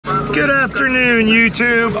Good afternoon,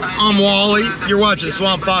 YouTube. I'm Wally. You're watching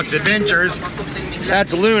Swamp Fox Adventures.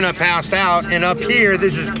 That's Luna passed out, and up here,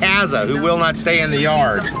 this is Kaza, who will not stay in the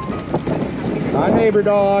yard. Hi, neighbor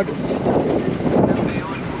dog.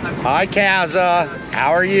 Hi, Kaza.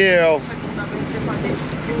 How are you?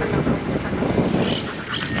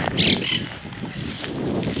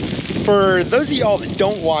 For those of y'all that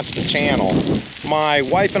don't watch the channel, my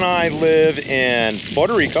wife and I live in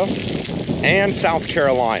Puerto Rico and South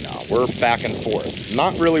Carolina. We're back and forth.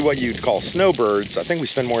 Not really what you'd call snowbirds. I think we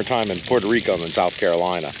spend more time in Puerto Rico than South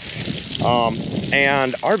Carolina.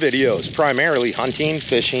 And our videos, primarily hunting,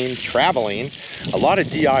 fishing, traveling, a lot of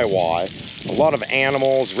DIY, a lot of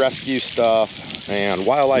animals, rescue stuff, and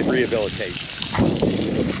wildlife rehabilitation.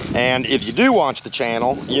 And if you do watch the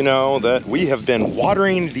channel, you know that we have been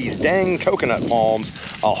watering these dang coconut palms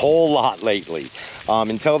a whole lot lately.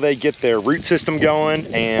 Until they get their root system going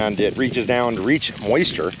and it reaches down to reach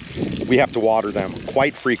moisture, we have to water them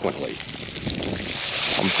quite frequently.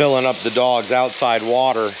 I'm filling up the dog's outside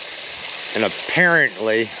water, and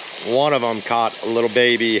apparently one of them caught a little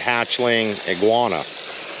baby hatchling iguana.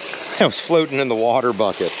 It was floating in the water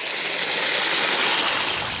bucket.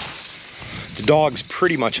 The dogs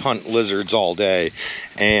pretty much hunt lizards all day,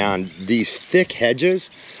 and these thick hedges,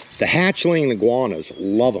 the hatchling iguanas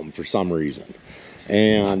love them for some reason.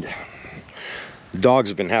 And the dogs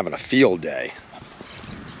have been having a field day.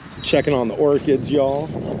 Checking on the orchids, y'all.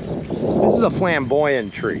 This is a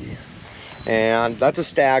flamboyant tree, and that's a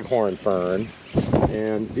staghorn fern.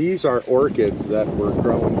 And these are orchids that were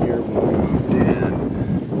growing here when we moved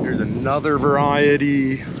in. There's another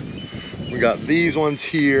variety. We got these ones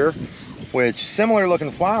here, which similar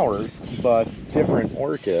looking flowers, but different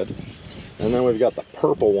orchid. And then we've got the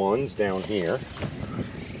purple ones down here.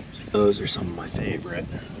 Those are some of my favorite.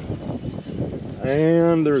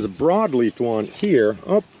 And there's a broadleafed one here.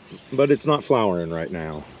 Oh, but it's not flowering right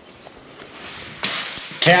now.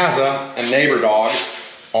 Kaza and neighbor dog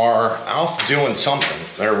are out doing something.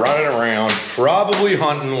 They're running around, probably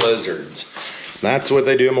hunting lizards. That's what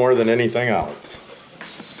they do more than anything else.